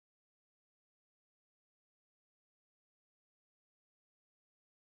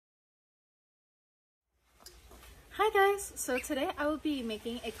Hi guys! So today I will be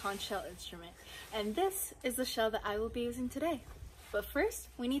making a conch shell instrument, and this is the shell that I will be using today. But first,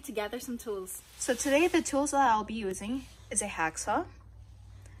 we need to gather some tools. So today the tools that I'll be using is a hacksaw,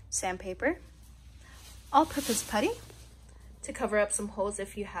 sandpaper, all-purpose putty to cover up some holes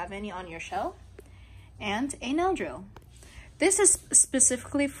if you have any on your shell, and a nail drill. This is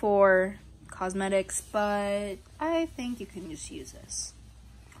specifically for cosmetics, but I think you can just use this.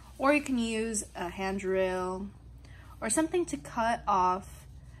 Or you can use a hand drill or something to cut off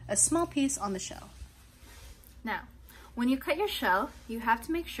a small piece on the shell. Now, when you cut your shell, you have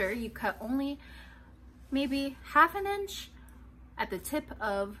to make sure you cut only maybe ½ inch at the tip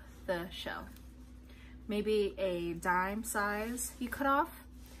of the shell. Maybe a dime size you cut off,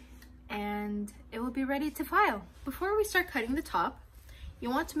 and it will be ready to file. Before we start cutting the top, you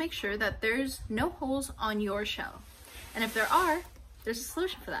want to make sure that there's no holes on your shell. And if there are, there's a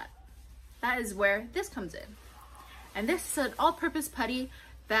solution for that. That is where this comes in. And this is an all-purpose putty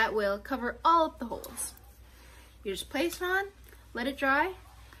that will cover all of the holes. You just place it on, let it dry,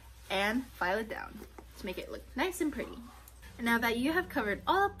 and file it down to make it look nice and pretty. And now that you have covered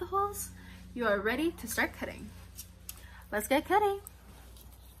all of the holes, you are ready to start cutting. Let's get cutting.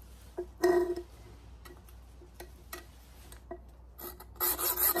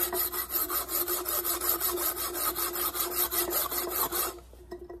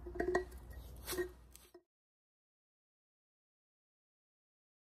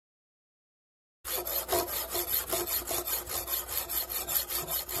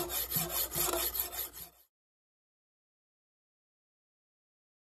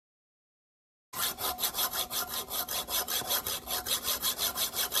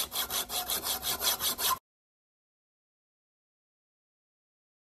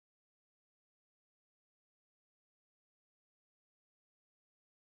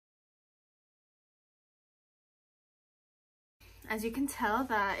 As you can tell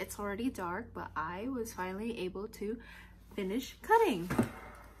that it's already dark, but I was finally able to finish cutting.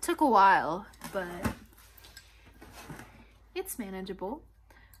 Took a while, but it's manageable.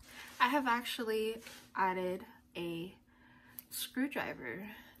 I have actually added a screwdriver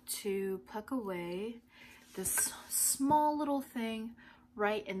to pluck away this small little thing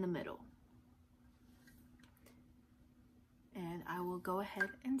right in the middle. And I will go ahead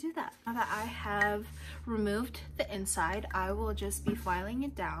and do that. Now that I have removed the inside, I will just be filing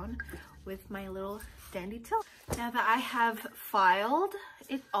it down with my little dandy tool. Now that I have filed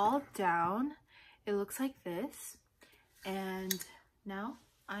it all down, it looks like this. And now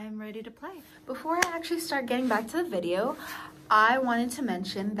I'm ready to play. Before I actually start getting back to the video, I wanted to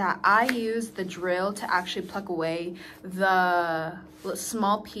mention that I used the drill to actually pluck away the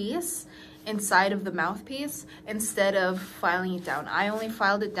small piece inside of the mouthpiece instead of filing it down. I only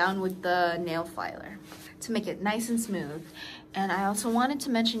filed it down with the nail filer to make it nice and smooth. And I also wanted to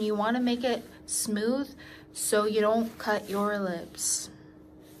mention you want to make it smooth so you don't cut your lips.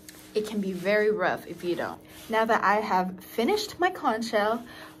 It can be very rough if you don't. Now that I have finished my conch shell,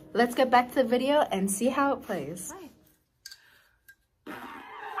 let's get back to the video and see how it plays.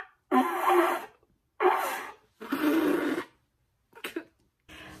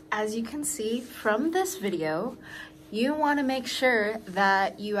 As you can see from this video, you want to make sure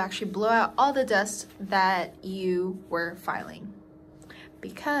that you actually blow out all the dust that you were filing,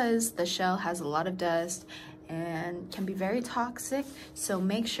 because the shell has a lot of dust and can be very toxic, so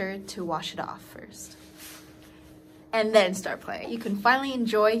make sure to wash it off first and then start playing. You can finally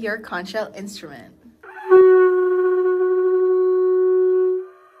enjoy your conch shell instrument.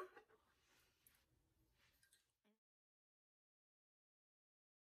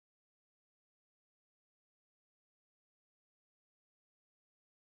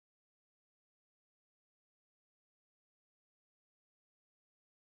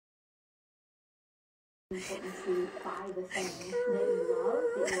 Important to buy the thing that you love,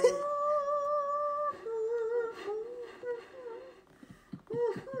 that you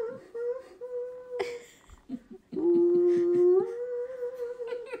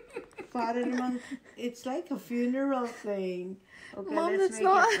It's like a funeral thing. Okay, Mom, let's it's make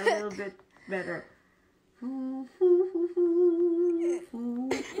not. it a little bit better.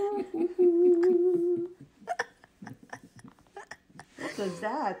 What was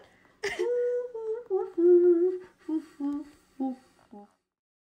that?